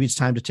business. Maybe it's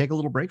time to take a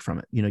little break from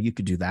it. You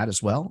could do that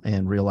as well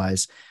and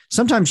realize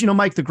sometimes,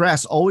 Mike, the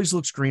grass always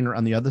looks greener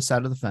on the other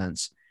side of the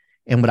fence.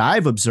 And what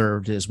I've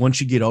observed is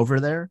once you get over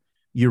there,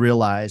 you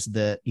realize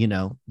that,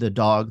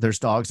 there's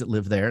dogs that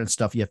live there and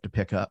stuff you have to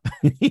pick up.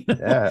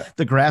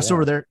 The grass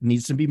over there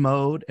needs to be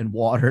mowed and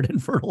watered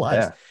and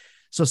fertilized. Yeah.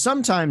 So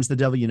sometimes the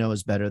devil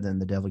is better than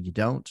the devil you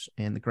don't.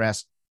 And the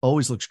grass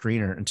always looks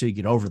greener until you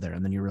get over there.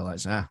 And then you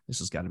realize, this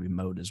has got to be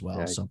mowed as well.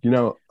 Yeah, so,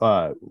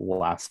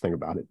 last thing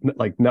about it,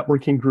 like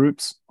networking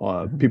groups,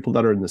 people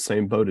that are in the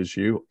same boat as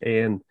you,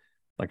 and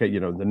like,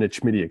 the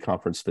niche media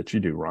conference that you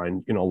do,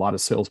 Ryan, a lot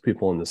of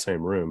salespeople in the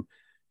same room,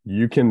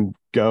 you can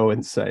go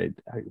and say,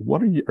 hey,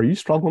 are you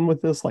struggling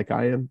with this? Like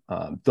I am.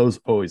 Those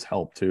always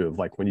help too. Of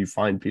like when you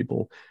find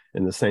people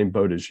in the same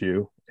boat as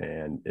you,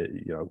 and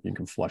you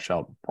can flesh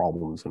out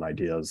problems and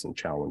ideas and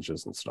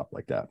challenges and stuff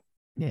like that.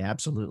 Yeah,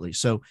 absolutely.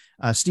 So,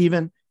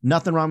 Stephen,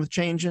 nothing wrong with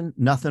changing,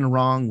 nothing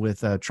wrong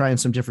with trying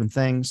some different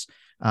things.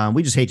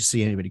 We just hate to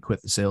see anybody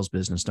quit the sales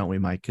business, don't we,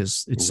 Mike?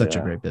 Because it's such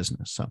a great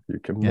business. So you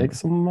can make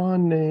some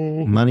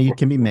money. Money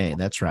can be made.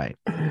 That's right.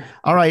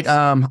 All right.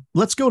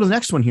 Let's go to the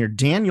next one here.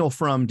 Daniel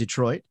from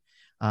Detroit.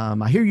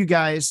 I hear you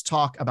guys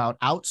talk about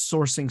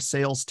outsourcing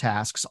sales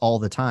tasks all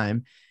the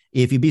time.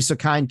 If you'd be so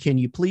kind, can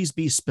you please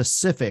be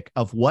specific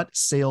of what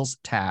sales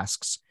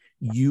tasks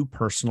you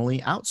personally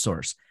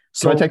outsource?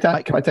 So can I take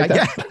that? Can I take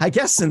that? I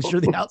guess since you're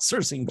the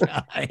outsourcing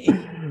guy,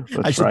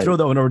 I should throw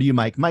that one over to you,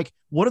 Mike. Mike,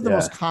 what are the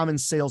most common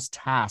sales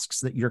tasks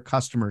that your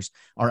customers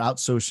are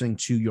outsourcing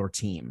to your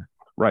team?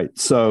 Right.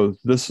 So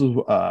this is,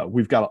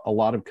 we've got a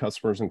lot of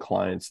customers and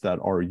clients that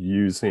are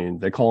using,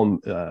 they call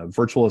them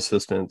virtual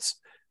assistants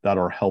that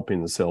are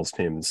helping the sales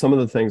team. And some of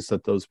the things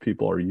that those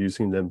people are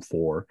using them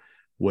for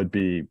would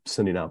be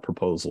sending out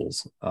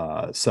proposals,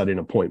 setting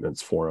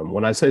appointments for them.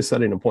 When I say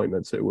setting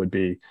appointments, it would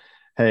be,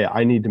 hey,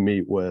 I need to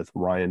meet with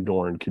Ryan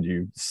Dorn. Could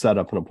you set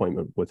up an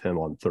appointment with him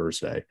on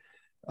Thursday?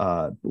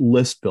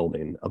 List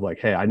building of like,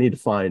 hey, I need to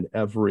find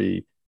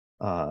every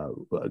car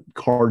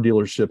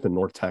dealership in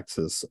North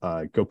Texas.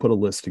 Go put a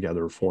list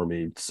together for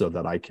me so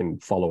that I can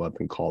follow up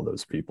and call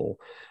those people.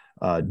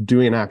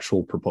 Doing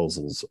actual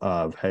proposals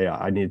of, hey,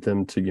 I need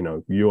them to,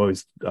 you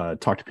always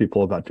talk to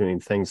people about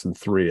doing things in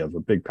three of a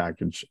big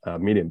package,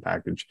 medium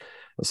package,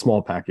 a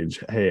small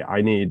package. Hey,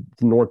 I need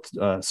North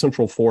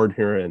Central Ford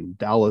here in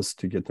Dallas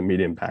to get the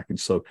medium package.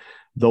 So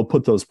they'll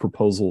put those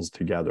proposals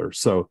together.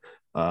 So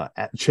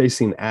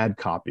chasing ad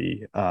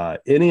copy,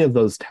 any of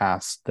those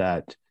tasks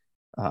that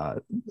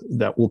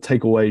will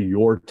take away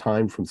your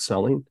time from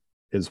selling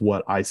is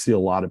what I see a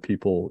lot of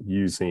people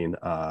using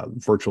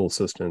virtual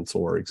assistants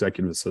or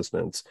executive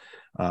assistants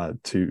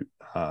to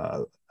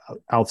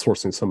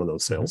outsourcing some of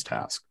those sales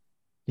tasks.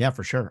 Yeah,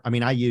 for sure. I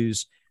mean, I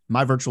use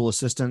my virtual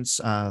assistants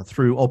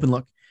through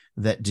OpenLook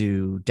that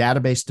do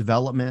database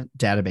development,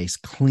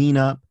 database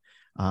cleanup.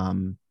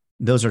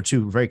 Those are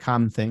two very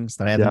common things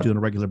that I have them do on a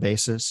regular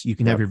basis. You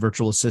can have your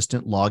virtual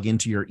assistant log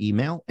into your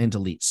email and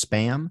delete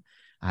spam.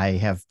 I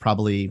have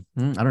probably,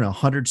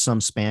 100 some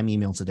spam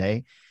emails a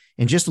day.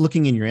 And just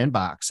looking in your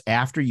inbox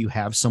after you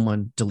have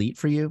someone delete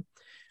for you,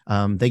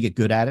 they get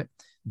good at it.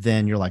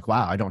 Then you're like,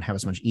 wow, I don't have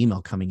as much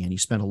email coming in. You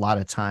spend a lot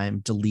of time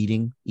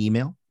deleting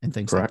email and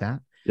things like that.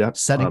 Yeah.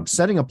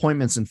 Setting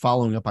appointments and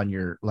following up on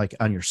your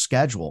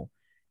schedule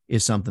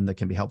is something that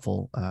can be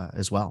helpful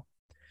as well.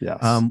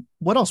 Yes.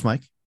 What else,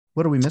 Mike?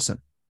 What are we missing?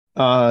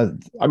 I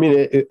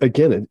mean,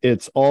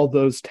 it's all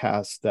those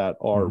tasks that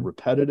are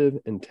repetitive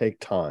and take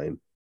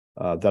time.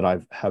 That I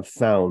have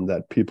found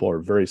that people are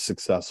very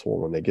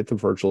successful when they get the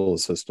virtual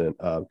assistant.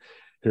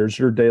 Here's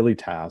your daily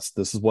task.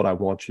 This is what I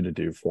want you to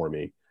do for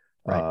me.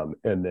 Right.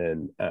 And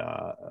then,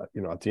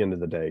 at the end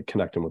of the day,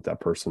 connecting with that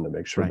person to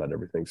make sure that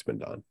everything's been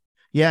done.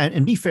 Yeah.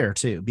 And be fair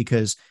too,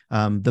 because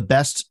the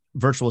best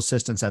virtual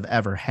assistants I've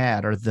ever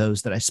had are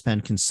those that I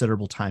spend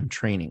considerable time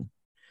training.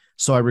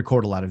 So I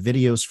record a lot of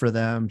videos for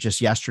them.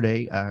 Just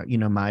yesterday,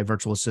 my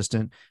virtual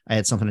assistant, I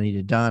had something I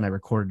needed done. I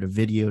recorded a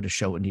video to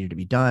show what needed to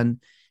be done.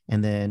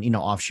 And then,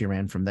 off she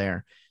ran from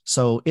there.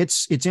 So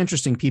it's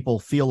interesting. People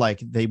feel like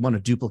they want to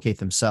duplicate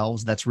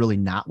themselves. That's really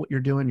not what you're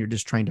doing. You're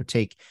just trying to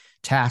take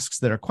tasks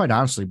that are quite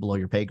honestly below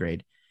your pay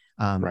grade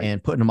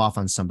and putting them off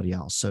on somebody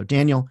else. So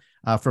Daniel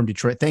from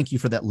Detroit, thank you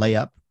for that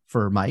layup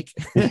for Mike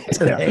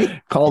today. Yeah.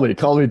 Call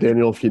me,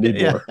 Daniel, if you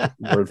need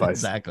more advice.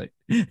 Exactly.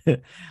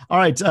 All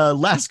right.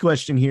 Last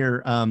question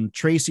here.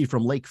 Tracy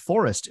from Lake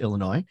Forest,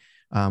 Illinois.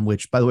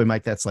 Which, by the way,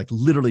 Mike, that's like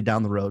literally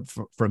down the road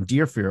from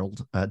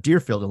Deerfield,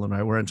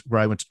 Illinois, where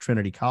I went to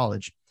Trinity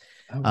College.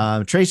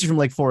 Tracy from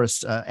Lake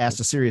Forest asked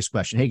a serious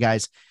question. Hey,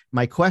 guys,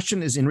 my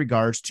question is in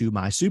regards to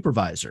my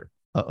supervisor.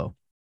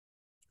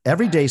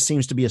 Every day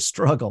seems to be a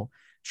struggle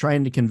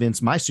trying to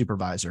convince my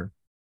supervisor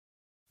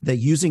that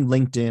using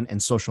LinkedIn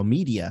and social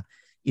media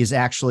is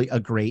actually a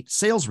great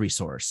sales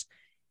resource.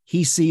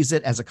 He sees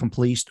it as a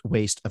complete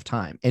waste of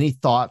time. Any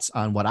thoughts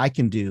on what I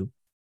can do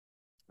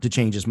to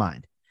change his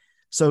mind?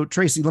 So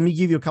Tracy, let me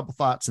give you a couple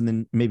thoughts, and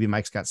then maybe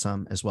Mike's got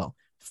some as well.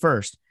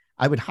 First,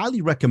 I would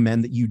highly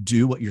recommend that you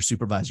do what your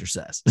supervisor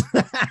says.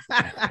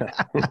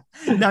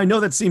 Now, I know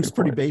that seems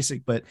pretty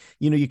basic, but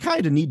you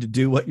kind of need to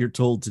do what you're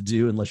told to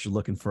do unless you're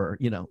looking for,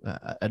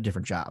 a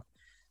different job.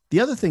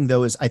 The other thing,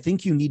 though, is I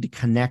think you need to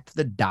connect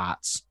the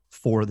dots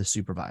for the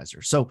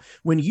supervisor. So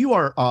when you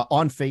are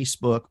on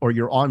Facebook or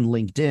you're on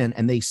LinkedIn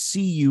and they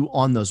see you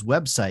on those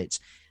websites,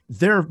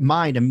 their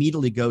mind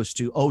immediately goes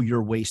to, oh,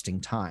 you're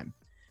wasting time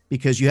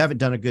because you haven't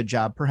done a good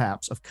job,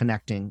 perhaps, of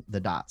connecting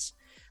the dots.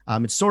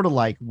 It's sort of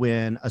like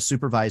when a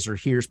supervisor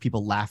hears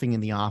people laughing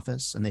in the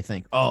office and they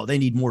think, oh, they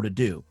need more to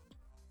do,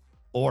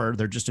 or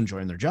they're just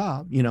enjoying their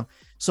job,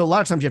 So a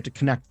lot of times you have to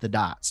connect the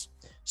dots.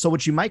 So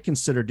what you might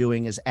consider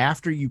doing is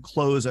after you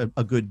close a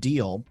good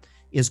deal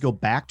is go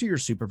back to your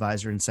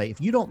supervisor and say, if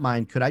you don't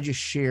mind, could I just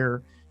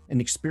share an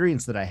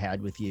experience that I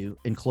had with you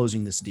in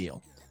closing this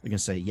deal? They're going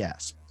to say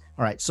yes.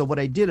 All right. So what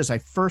I did is I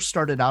first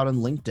started out on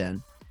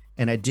LinkedIn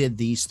and I did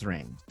these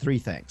three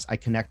things. I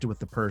connected with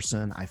the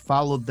person. I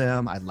followed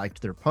them. I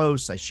liked their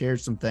posts. I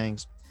shared some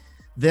things.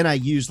 Then I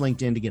used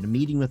LinkedIn to get a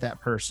meeting with that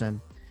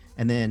person.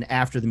 And then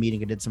after the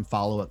meeting, I did some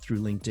follow-up through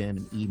LinkedIn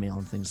and email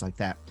and things like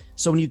that.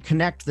 So when you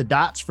connect the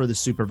dots for the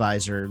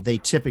supervisor, they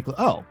typically,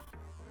 oh,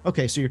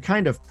 okay, so you're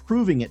kind of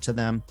proving it to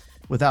them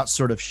without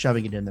sort of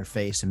shoving it in their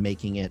face and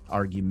making it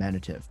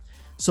argumentative.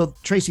 So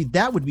Tracy,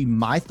 that would be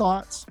my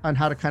thoughts on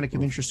how to kind of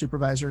convince your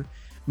supervisor.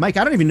 Mike,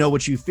 I don't even know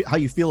how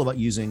you feel about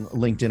using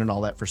LinkedIn and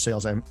all that for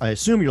sales. I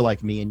assume you're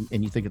like me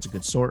and you think it's a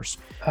good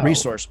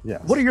resource.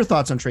 Yes. What are your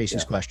thoughts on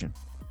Tracy's question?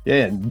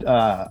 Yeah, and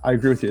I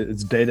agree with you.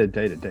 It's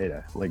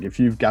data. Like if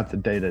you've got the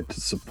data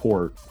to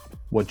support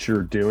what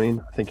you're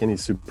doing, I think any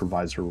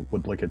supervisor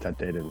would look at that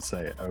data and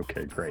say,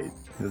 okay, great.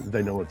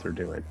 They know what they're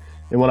doing.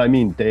 And when I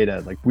mean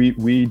data, like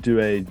we do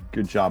a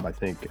good job, I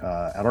think,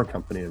 at our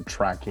company of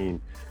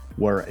tracking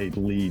where a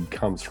lead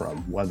comes from,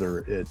 whether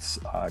it's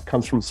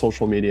comes from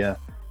social media,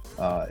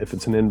 if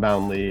it's an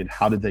inbound lead,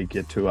 how did they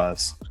get to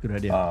us? Good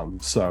idea.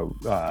 So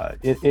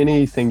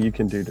anything you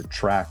can do to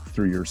track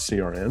through your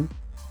CRM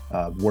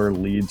where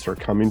leads are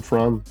coming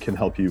from can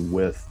help you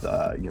with,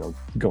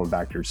 going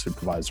back to your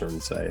supervisor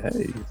and say,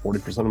 hey,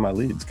 40% of my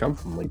leads come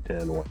from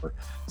LinkedIn or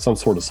some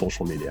sort of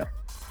social media.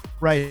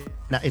 Right.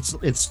 Now, it's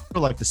sort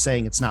of like the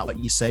saying, it's not what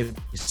you say,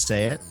 but you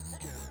say it.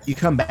 You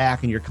come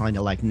back and you're kind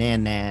of like,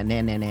 nah,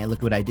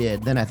 look what I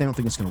did. Then I don't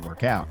think it's going to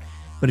work out.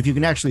 But if you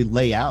can actually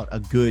lay out a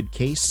good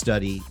case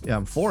study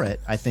for it,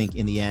 I think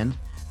in the end,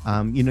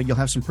 you'll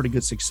have some pretty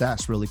good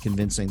success really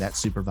convincing that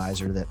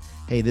supervisor that,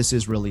 hey, this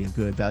is really a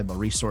good, valuable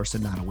resource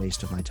and not a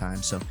waste of my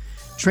time. So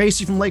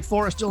Tracy from Lake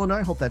Forest,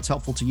 Illinois, hope that's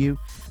helpful to you.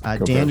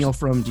 Daniel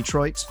from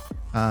Detroit,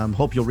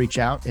 hope you'll reach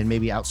out and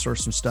maybe outsource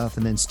some stuff.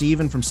 And then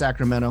Steven from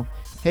Sacramento,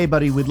 hey,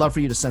 buddy, we'd love for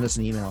you to send us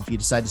an email. If you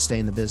decide to stay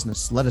in the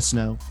business, let us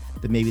know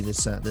that maybe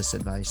this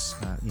advice,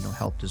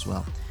 helped as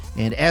well.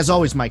 And as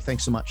always, Mike,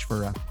 thanks so much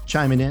for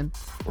chiming in.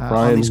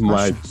 Brian,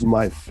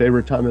 my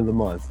favorite time of the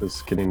month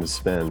is getting to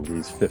spend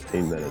these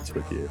 15 minutes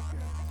with you.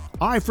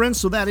 All right,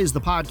 friends, so that is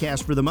the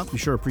podcast for the month. We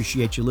sure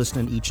appreciate you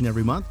listening each and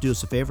every month. Do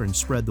us a favor and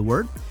spread the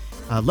word.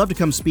 I'd love to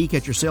come speak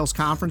at your sales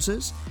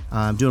conferences.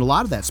 I'm doing a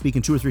lot of that,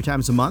 speaking 2 or 3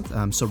 times a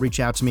month, so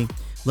reach out to me.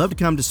 Love to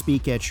come to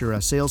speak at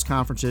your sales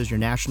conferences, your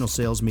national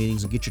sales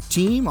meetings, and get your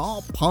team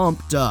all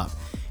pumped up.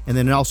 And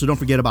then also don't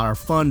forget about our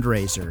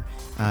fundraiser.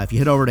 If you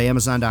head over to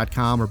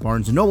Amazon.com or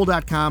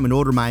BarnesandNoble.com and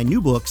order my new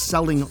book,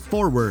 Selling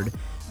Forward,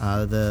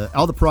 all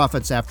the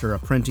profits after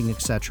printing,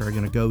 etc., are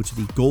going to go to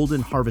the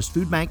Golden Harvest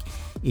Food Bank.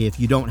 If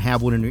you don't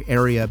have one in your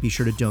area, be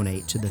sure to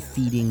donate to the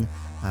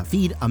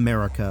Feed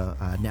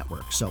America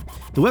network. So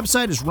the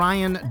website is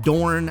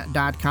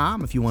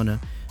RyanDorn.com if you want to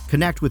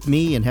connect with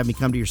me and have me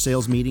come to your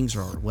sales meetings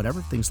or whatever,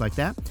 things like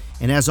that.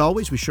 And as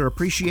always, we sure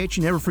appreciate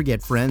you. Never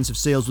forget, friends, if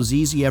sales was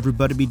easy,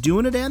 everybody be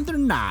doing it, and they're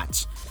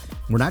not.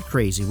 We're not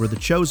crazy. We're the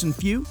chosen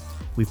few.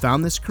 We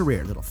found this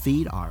career that'll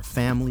feed our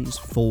families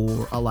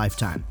for a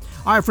lifetime.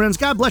 All right, friends,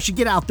 God bless you.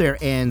 Get out there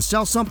and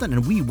sell something,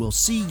 and we will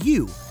see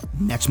you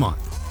next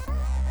month.